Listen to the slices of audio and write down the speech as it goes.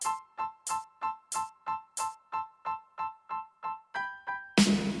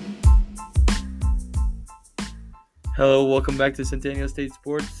Hello, welcome back to Centennial State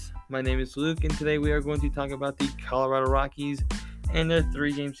Sports. My name is Luke, and today we are going to talk about the Colorado Rockies and their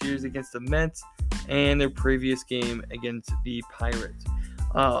 3-game series against the Mets and their previous game against the Pirates.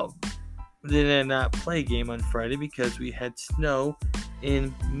 They did not play a game on Friday because we had snow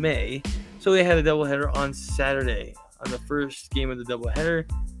in May, so we had a doubleheader on Saturday. On the first game of the doubleheader,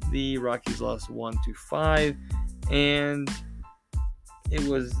 the Rockies lost 1-5, and it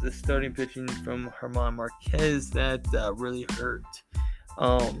was the starting pitching from German Marquez that really hurt.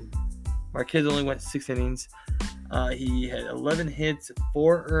 Marquez only went 6 innings. He had 11 hits,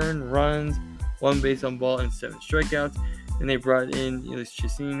 4 earned runs, 1 base on ball, and 7 strikeouts. Then they brought in Jhoulys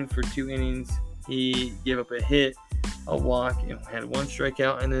Chacin for 2 innings. He gave up a hit, a walk, and had 1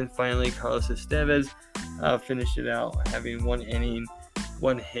 strikeout. And then finally, Carlos Estevez finished it out, having 1 inning,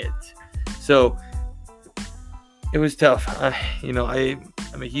 1 hit. So it was tough. I'm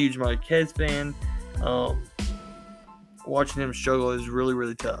a huge Marquez fan. Watching him struggle is really,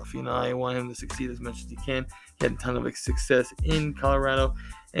 really tough. I want him to succeed as much as he can. He had a ton of success in Colorado,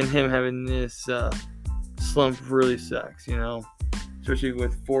 and him having this slump really sucks, especially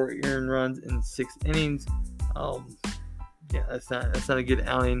with 4 earned runs in 6 innings. That's not a good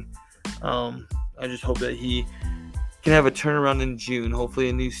outing. I just hope that he can have a turnaround in June. Hopefully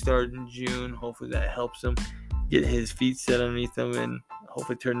a new start in June. Hopefully that helps him get his feet set underneath him and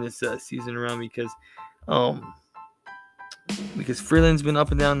hopefully turn this season around because Freeland's been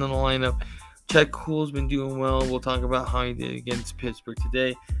up and down in the lineup. Chad Kuhl's been doing well. We'll talk about how he did against Pittsburgh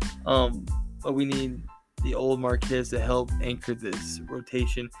today. But we need the old Marquez to help anchor this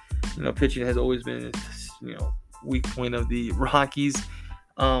rotation. Pitching has always been weak point of the Rockies.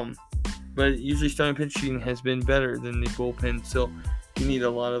 But usually starting pitching has been better than the bullpen. So you need a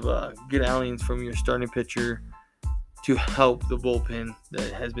lot of good outings from your starting pitcher to help the bullpen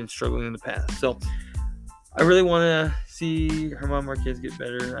that has been struggling in the past. So I really want to see German Marquez get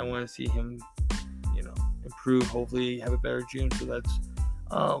better. I want to see him, improve. Hopefully have a better June. So that's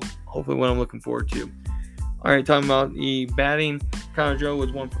hopefully what I'm looking forward to. All right, talking about the batting, Connor Joe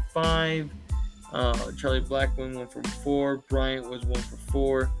was 1 for 5. Charlie Blackmon 1 for 4. Bryant was 1 for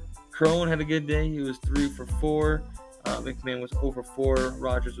 4. Crone had a good day. He was 3 for 4. McMahon was 0 for 4.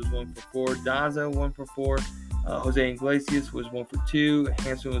 Rogers was 1 for 4. Daza 1 for 4. Jose Iglesias was 1 for 2.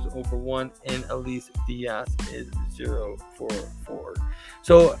 Hanson was 0 for 1. And Elise Diaz is 0 for 4.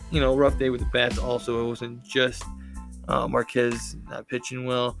 So, rough day with the bats also. It wasn't just Marquez not pitching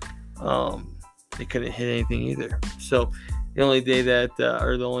well. They couldn't hit anything either. So, the only day that,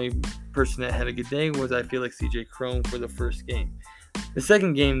 or the only person that had a good day was, I feel like, CJ Cron for the first game. The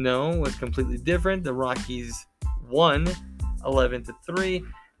second game, though, was completely different. The Rockies won 11-3.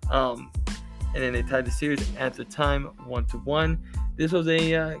 And then they tied the series at the time 1-1. This was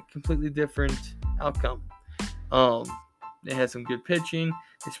a completely different outcome. They had some good pitching.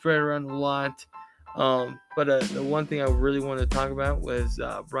 They spread around a lot. But the one thing I really wanted to talk about was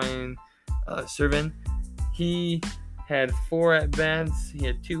Brian Serven. He had 4 at-bats. He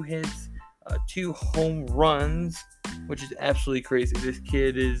had 2 hits, 2 home runs, which is absolutely crazy. This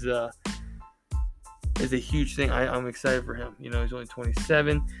kid is a huge thing. I'm excited for him. He's only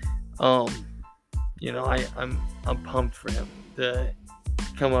 27. I'm pumped for him to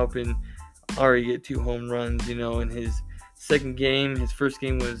come up and already get 2 home runs, in his second game. His first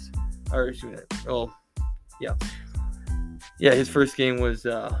game was, his first game was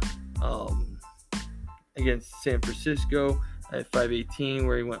against San Francisco at 5-18,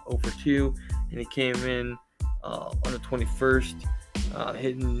 where he went 0 for 2, and he came in on the 21st,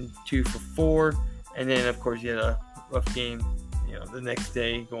 hitting 2 for 4, and then of course he had a rough game, the next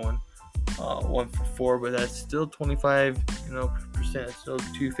day going 1 for 4, but that's still 25%, still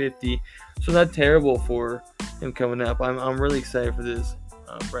 250. So not terrible for him coming up. I'm really excited for this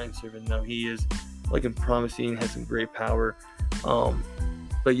Brian Serven. Now he is looking promising, has some great power.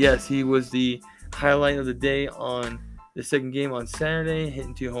 But yes, he was the highlight of the day on the second game on Saturday,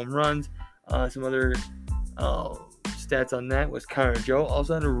 hitting 2 home runs. Some other stats on that was Connor Joe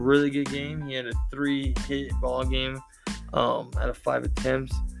also had a really good game. He had a 3-hit ball game out of 5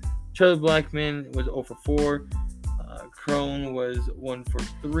 attempts. Charlie Blackmon was 0 for 4. Crone was 1 for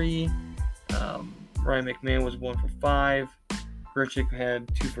 3. Ryan McMahon was 1 for 5. Grichuk had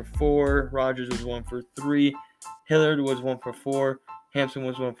 2 for 4. Rogers was 1 for 3. Hillard was 1 for 4. Hampson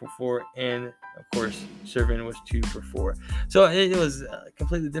was 1 for 4. And, of course, Serven was 2 for 4. So it was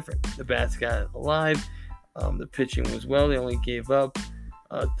completely different. The bats got alive. The pitching was well. They only gave up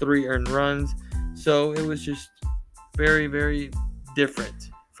 3 earned runs. So it was just very, very different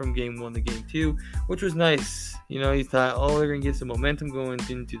from game 1 to game 2, which was nice. He thought, they're going to get some momentum going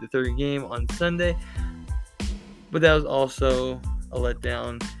into the third game on Sunday. but that was also a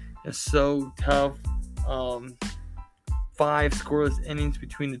letdown. It's so tough. 5 scoreless innings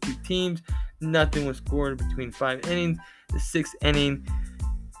between the two teams. Nothing was scored between 5 innings. The 6th inning,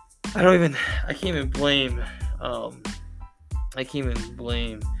 I can't even blame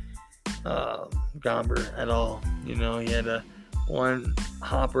Gomber at all. You know, he had a 1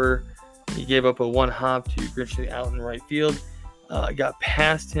 hopper. He gave up a 1 hop to Grinchley out in right field. Got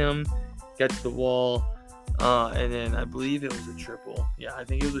past him, got to the wall, and then I believe it was a triple. Yeah, I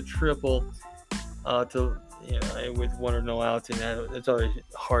think it was a triple with 1 or no outs, and that's already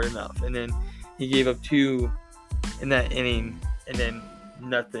hard enough. And then he gave up 2 in that inning, and then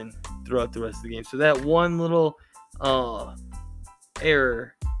nothing throughout the rest of the game. So that one little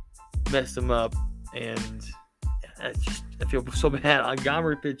error messed him up, and I feel so bad.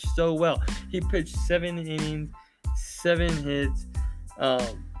 Montgomery pitched so well. He pitched 7 innings, 7 hits,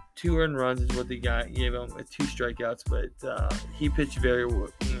 2 earned runs is what they gave him with 2 strikeouts. But he pitched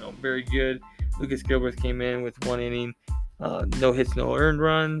very good. Lucas Gilbert came in with 1 inning, no hits, no earned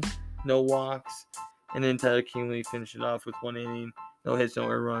runs, no walks, and then Tyler Kingley finished it off with 1 inning, no hits, no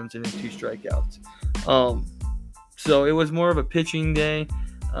earned runs, and then 2 strikeouts. So it was more of a pitching day.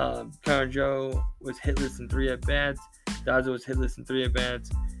 Connor Joe was hitless in 3 at-bats. Daza was hitless in 3 at-bats.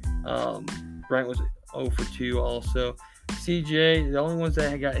 Bryant was 0 for 2 also. CJ, the only ones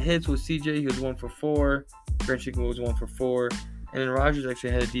that got hits was CJ. He was 1 for 4. Grinchley was 1 for 4. And then Rogers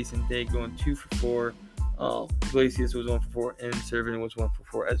actually had a decent day, going 2 for 4. Iglesias was 1 for 4. And Servant was 1 for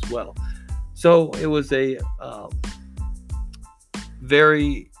 4 as well. So it was a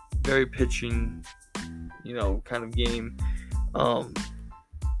very, very pitching, kind of game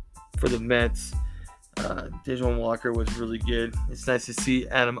for the Mets. Dijon Walker was really good. It's nice to see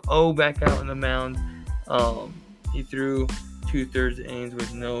Adam O back out on the mound. He threw 2/3 innings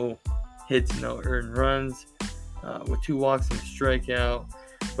with no hits, no earned runs, with 2 walks and a strikeout.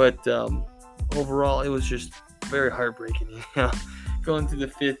 But overall, it was just very heartbreaking. Going to the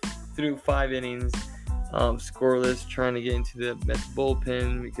 5th through 5 innings, scoreless, trying to get into the Mets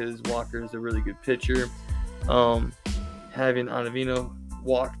bullpen because Walker is a really good pitcher. Having Ottavino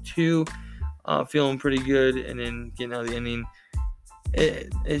walk 2, feeling pretty good, and then getting out of the inning.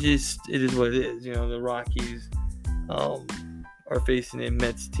 It is what it is. The Rockies are facing a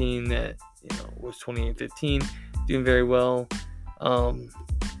Mets team that was 28-15, doing very well, and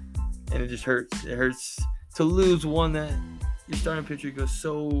it just hurts. It hurts to lose one that your starting pitcher goes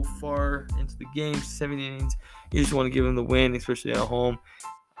so far into the game, 7 innings. You just want to give him the win, especially at home.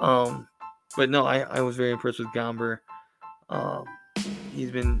 But no, I was very impressed with Gomber.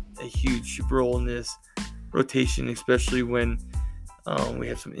 He's been a huge role in this rotation, especially when we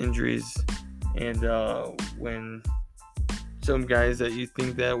have some injuries and when some guys that you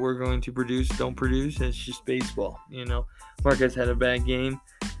think that we're going to produce don't produce. It's just baseball. Marquez had a bad game,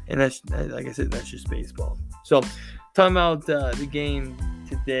 and that's, like I said, that's just baseball. So talking about the game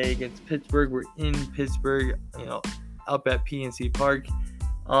today against Pittsburgh, we're in Pittsburgh, up at PNC Park.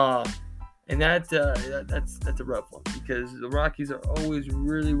 And that's a rough one because the Rockies are always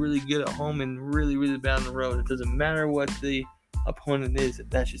really, really good at home and really, really bad on the road. It doesn't matter what the opponent is.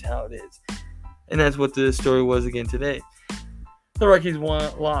 That's just how it is. And that's what the story was again today. The Rockies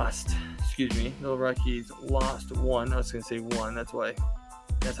lost. The Rockies lost 1. I was going to say 1. That's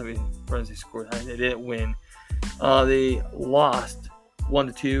how many runs they scored. They didn't win. They lost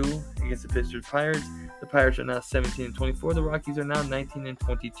 1-2 against the Pittsburgh Pirates. The Pirates are now 17-24. The Rockies are now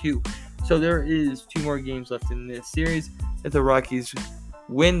 19-22. So there is 2 more games left in this series. If the Rockies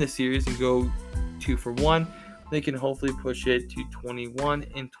win the series and go 2 for 1, they can hopefully push it to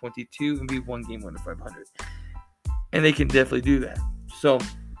 21-22 and be 1 game under 500. And they can definitely do that. So,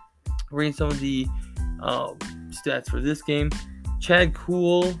 reading some of the stats for this game. Chad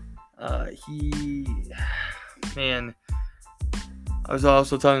Kuhl, I was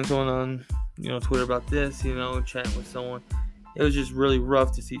also talking to someone on Twitter about this, chatting with someone. It was just really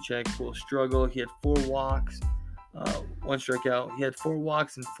rough to see Chad Kuhl struggle. He had 4 walks, 1 strikeout. He had 4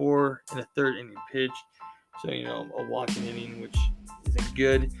 walks and 4 in a 3rd inning pitch. So, a walking inning, which isn't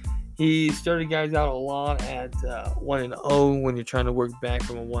good. He started guys out a lot at 1-0 when you're trying to work back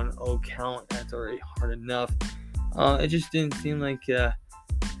from a 1-0 count. That's already hard enough. It just didn't seem like the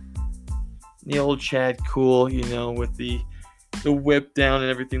old Chad Kuhl, with the whip down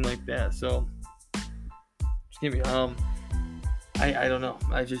and everything like that. So, excuse me. I don't know.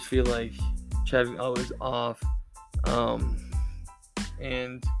 I just feel like Chad was off.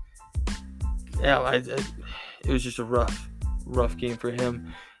 And yeah, it was just a rough game for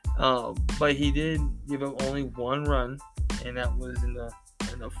him. But he did give up only 1 run, and that was in the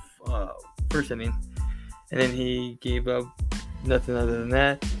 1st inning. and then he gave up nothing other than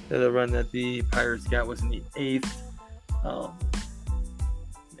that. The other run that the Pirates got was in the 8th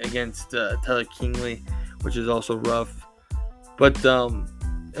against Tyler Kingley, which is also rough. But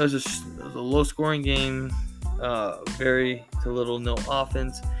it was a low-scoring game, very to little no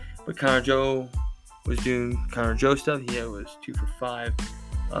offense. But Connor Joe was doing Connor Joe stuff. He was 2 for 5,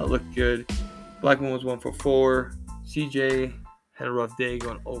 looked good. Blackmon was 1 for 4. CJ had a rough day,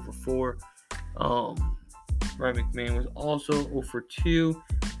 going 0 for 4. Ryan McMahon was also 0 for 2.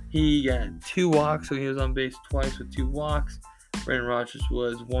 He got 2 walks, so he was on base twice with 2 walks. Brendan Rodgers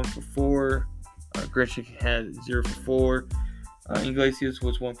was 1 for 4. Grichuk had 0 for 4. Iglesias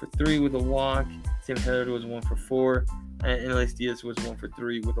was 1 for 3 with a walk. Sam Hillard was 1 for 4. And Elias Diaz was 1 for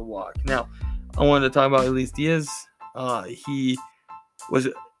 3 with a walk. Now, I wanted to talk about Elias Diaz. He was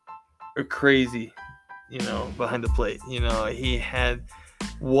crazy, behind the plate. He had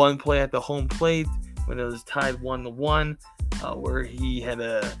one play at the home plate when it was tied 1-1, where he had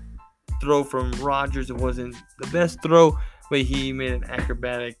a throw from Rodgers. It wasn't the best throw, but he made an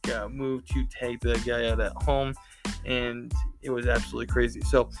acrobatic move to take the guy out at home, and it was absolutely crazy.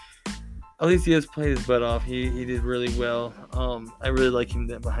 So, Elias Diaz played his butt off. He did really well. I really like him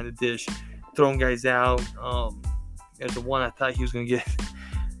behind the dish, throwing guys out. There's the one I thought he was going to get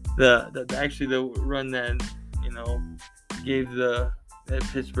the run that gave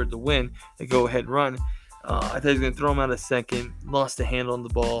Pittsburgh the win, the go-ahead run. I thought he was going to throw him out a second, lost the handle on the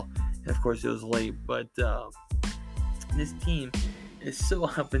ball, and of course it was late. But this team is so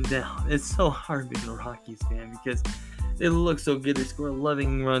up and down. It's so hard being a Rockies fan because they look so good. They score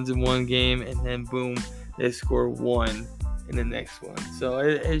 11 runs in one game, and then boom, they score 1 in the next one. So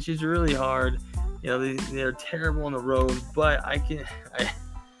it's just really hard. They're terrible on the road, but I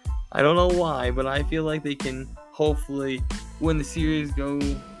don't know why, but I feel like they can hopefully win the series, go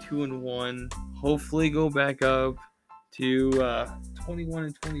 2-1, hopefully go back up to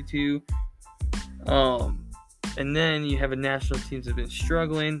 21-22. And then you have a national team that's been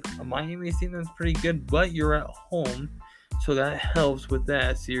struggling. A Miami team that's pretty good, but you're at home, so that helps with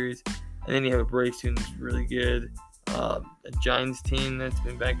that series. And then you have a Braves team that's really good, a Giants team that's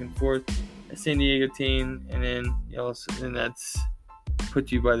been back and forth, a San Diego team, and then and that's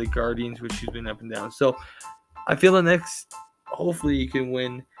put you by the Guardians, which has been up and down. So I feel hopefully you can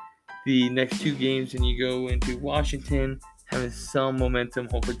win the next 2 games, and you go into Washington having some momentum,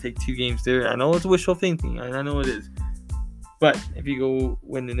 hopefully take 2 games there. I know it's wishful thinking, I know it is. But if you go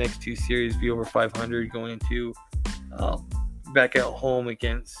win the next 2 series, be over 500 going into back at home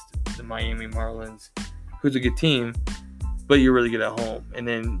against the Miami Marlins, who's a good team, but you're really good at home. And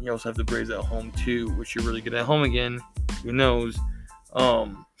then you also have the Braves at home too, which you're really good at home again. Who knows?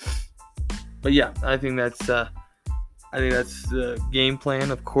 But yeah, I think that's the game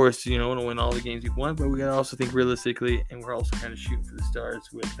plan. Of course, we want to win all the games we want, but we gotta also think realistically, and we're also kind of shooting for the stars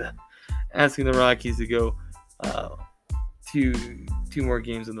with asking the Rockies to go 2 more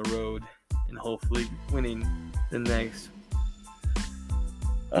games on the road, and hopefully winning the next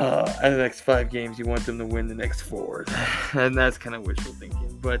out of the next 5 games. You want them to win the next 4, and that's kind of wishful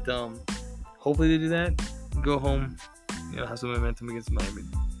thinking. But hopefully they do that. Go home, have some momentum against the Miami,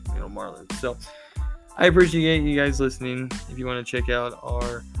 Marlins. So I appreciate you guys listening. If you want to check out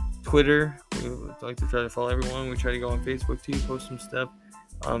our Twitter, we would like to try to follow everyone. We try to go on Facebook too, post some stuff.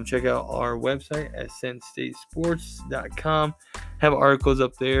 Check out our website at SenStateSports.com. Have articles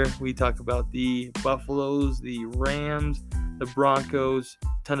up there. We talk about the Buffaloes, the Rams, the Broncos,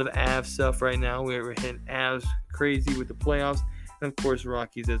 ton of Avs stuff right now. We're hitting Avs crazy with the playoffs, and of course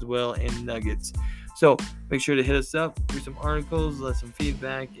Rockies as well, and Nuggets. So make sure to hit us up, read some articles, let some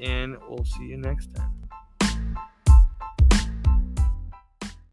feedback, and we'll see you next time.